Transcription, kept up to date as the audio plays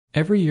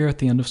Every year at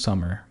the end of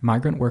summer,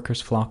 migrant workers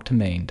flock to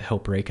Maine to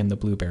help rake in the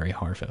blueberry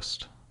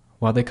harvest.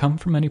 While they come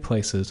from many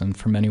places and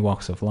from many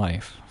walks of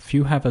life,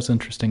 few have as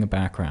interesting a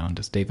background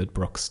as David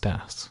Brooks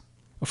Stess.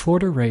 A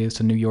Florida-raised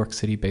and New York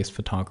City-based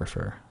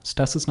photographer,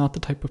 Stess is not the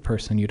type of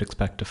person you'd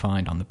expect to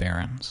find on the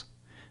Barrens.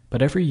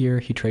 But every year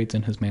he trades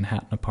in his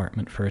Manhattan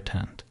apartment for a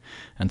tent,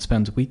 and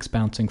spends weeks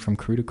bouncing from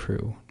crew to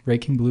crew,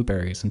 raking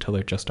blueberries until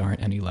there just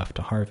aren't any left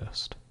to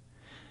harvest.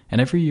 And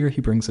every year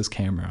he brings his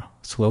camera,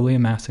 slowly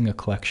amassing a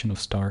collection of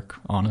stark,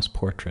 honest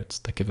portraits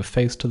that give a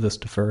face to this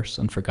diverse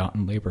and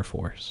forgotten labor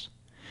force.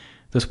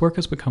 This work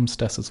has become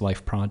Stess's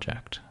life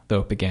project,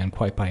 though it began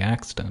quite by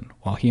accident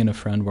while he and a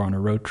friend were on a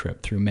road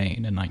trip through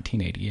Maine in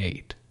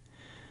 1988.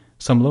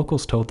 Some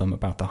locals told them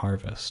about the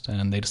harvest,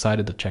 and they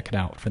decided to check it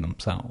out for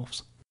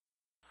themselves.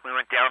 We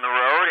went down the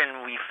road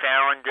and we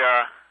found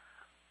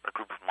a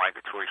group of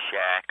migratory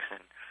shacks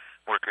and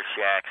worker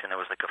shacks, and there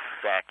was like a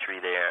factory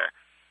there.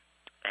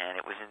 And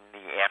it was in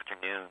the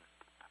afternoon,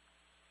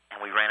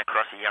 and we ran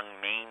across a young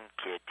Maine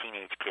kid,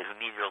 teenage kid, who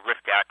needed a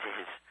lift out to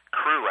his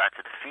crew out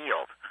to the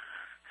field.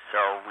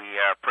 So we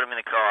put him in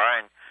the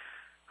car, and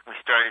we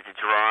started to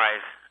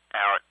drive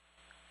out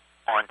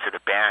onto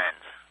the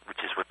Barrens, which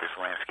is what this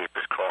landscape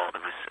is called.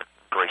 It was a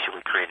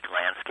glacially created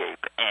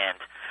landscape, and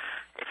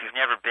if you've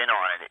never been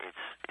on it,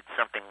 it's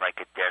something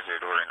like a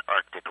desert or an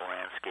Arctic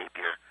landscape.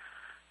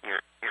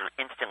 You're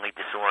instantly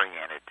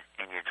disoriented,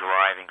 and you're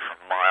driving for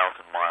miles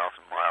and miles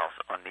and miles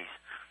on these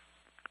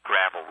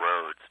gravel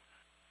roads.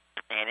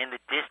 And in the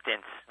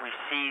distance, we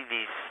see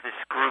this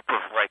group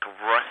of like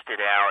rusted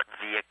out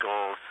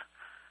vehicles,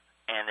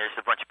 and there's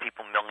a bunch of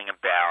people milling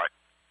about.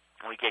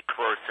 And we get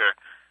closer,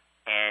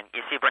 and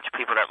you see a bunch of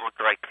people that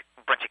look like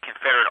a bunch of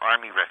Confederate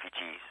Army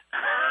refugees.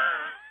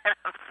 And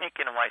I'm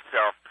thinking to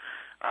myself,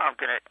 oh, I'm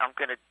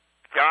gonna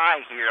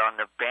die here on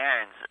the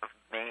Barrens of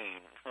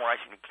Maine,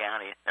 Washington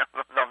County.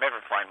 They'll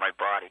never find my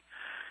body.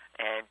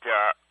 And,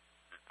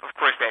 of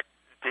course, that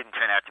didn't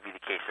turn out to be the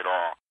case at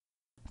all.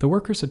 The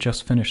workers had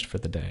just finished for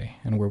the day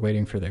and were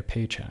waiting for their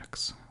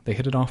paychecks. They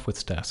hit it off with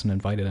Stess and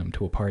invited him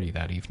to a party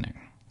that evening.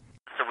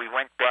 So we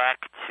went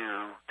back to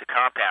the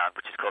compound,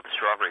 which is called the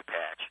Strawberry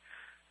Patch.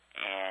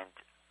 And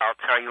I'll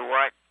tell you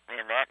what,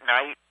 in that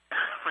night,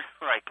 it was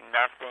like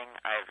nothing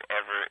I've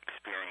ever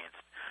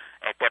experienced.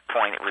 At that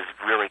point, it was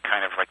really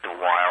kind of like the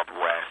Wild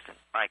West.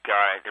 My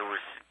God, there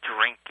was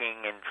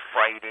drinking and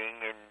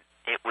fighting, and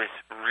it was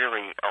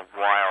really a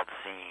wild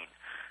scene.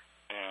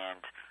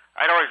 And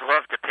I'd always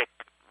loved to pick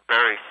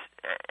berries,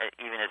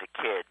 even as a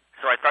kid.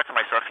 So I thought to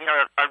myself,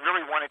 I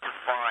really wanted to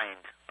find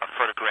a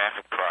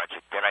photographic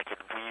project that I could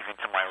weave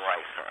into my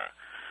life.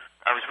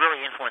 I was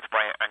really influenced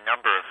by a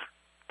number of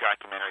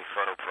documentary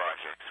photo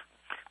projects.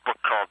 A book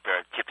called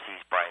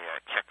Gypsies by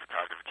Czech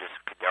photographer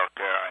Josef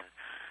Kudelka, and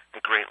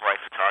the great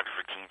life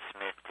photographer Gene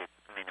Smith did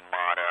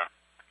Minamata,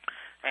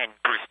 and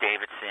Bruce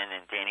Davidson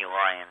and Danny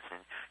Lyons, and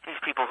these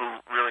people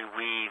who really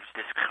weaved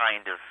this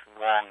kind of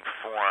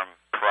long-form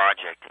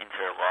project into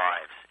their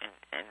lives,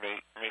 and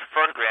they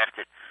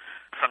photographed it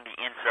from the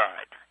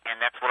inside,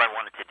 and that's what I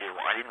wanted to do.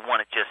 I didn't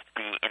want to just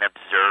be an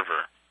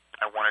observer.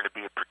 I wanted to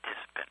be a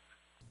participant.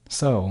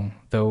 So,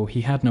 though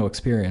he had no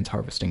experience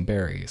harvesting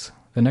berries,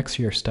 the next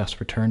year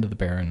Stess returned to the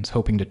Barrens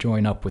hoping to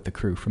join up with the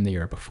crew from the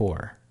year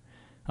before.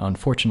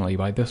 Unfortunately,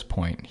 by this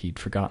point, he'd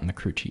forgotten the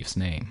crew chief's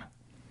name.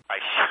 I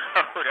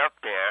showed up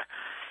there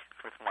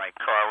with my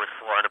car with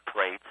Florida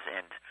plates,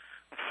 and,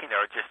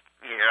 just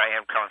here I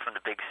am coming from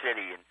the big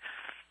city, and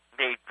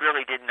they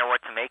really didn't know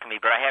what to make of me,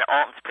 but I had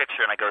Alton's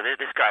picture, and I go,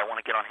 this guy, I want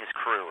to get on his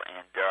crew,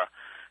 and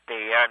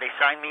they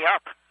signed me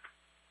up,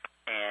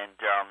 and,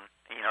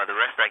 the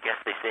rest, I guess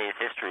they say, is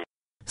history.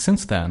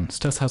 Since then,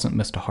 Stess hasn't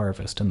missed a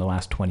harvest in the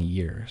last 20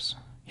 years.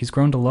 He's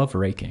grown to love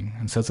raking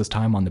and says his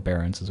time on the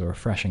Barrens is a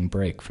refreshing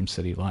break from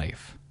city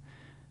life.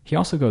 He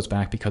also goes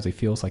back because he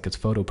feels like his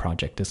photo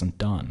project isn't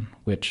done,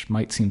 which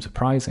might seem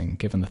surprising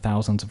given the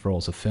thousands of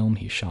rolls of film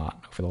he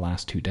shot over the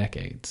last 2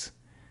 decades.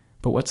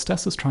 But what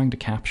Stess is trying to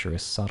capture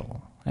is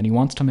subtle, and he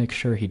wants to make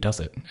sure he does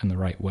it in the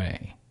right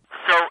way.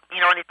 So,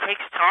 and it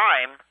takes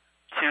time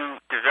to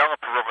develop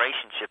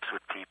relationships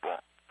with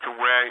people to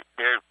where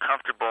they're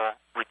comfortable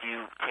with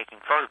you taking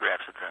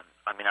photographs of them.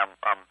 I mean,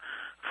 I'm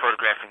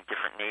photographing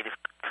different native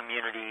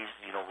communities,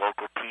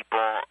 local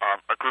people.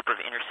 A group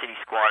of inner-city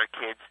squatter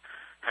kids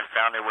have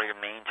found their way to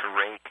Maine to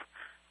rake.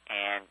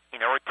 And,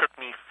 it took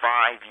me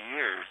 5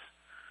 years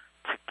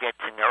to get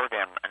to know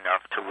them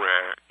enough to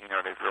where,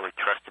 they've really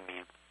trusted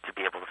me to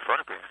be able to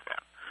photograph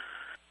them.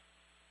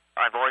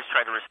 I've always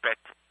tried to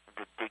respect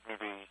the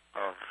dignity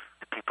of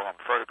the people I'm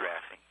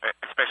photographing,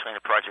 especially in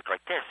a project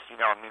like this.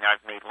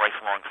 I've made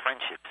lifelong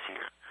friendships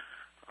here.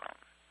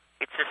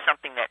 It's just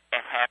something that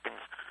happens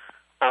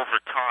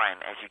over time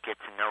as you get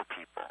to know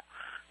people.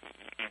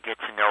 You get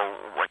to know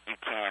what you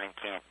can and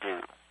can't do.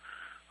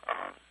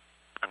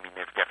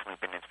 There've definitely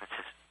been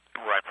instances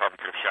where I probably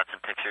could have shot some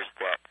pictures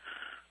that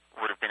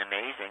would have been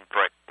amazing,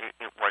 but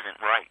it wasn't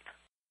right.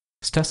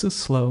 Stess's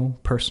slow,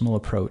 personal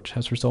approach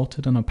has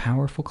resulted in a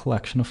powerful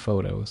collection of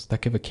photos that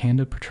give a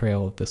candid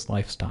portrayal of this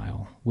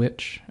lifestyle,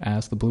 which,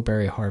 as the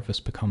blueberry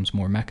harvest becomes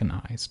more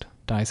mechanized,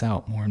 dies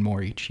out more and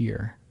more each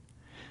year.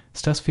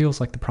 Stess feels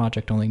like the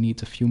project only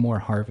needs a few more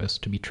harvests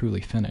to be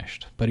truly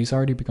finished, but he's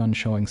already begun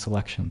showing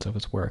selections of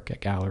his work at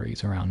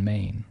galleries around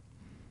Maine.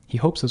 He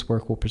hopes his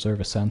work will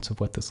preserve a sense of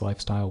what this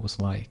lifestyle was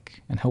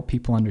like, and help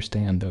people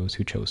understand those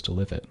who chose to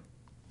live it.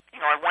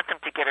 I want them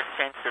to get a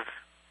sense of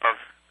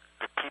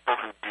the people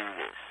who do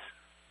this.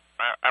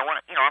 I want,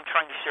 I'm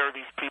trying to show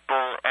these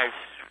people as,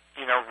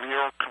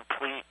 real,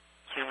 complete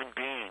human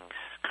beings,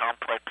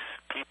 complex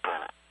people,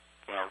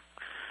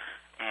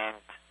 and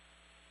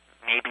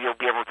maybe you'll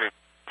be able to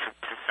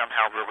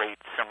somehow relate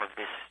some of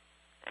this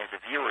as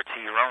a viewer to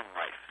your own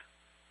life.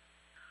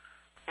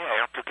 Yeah,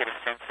 I hope you'll get a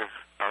sense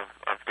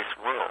of this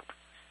world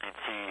and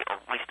see at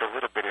least a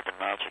little bit of the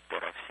magic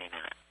that I've seen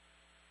in it.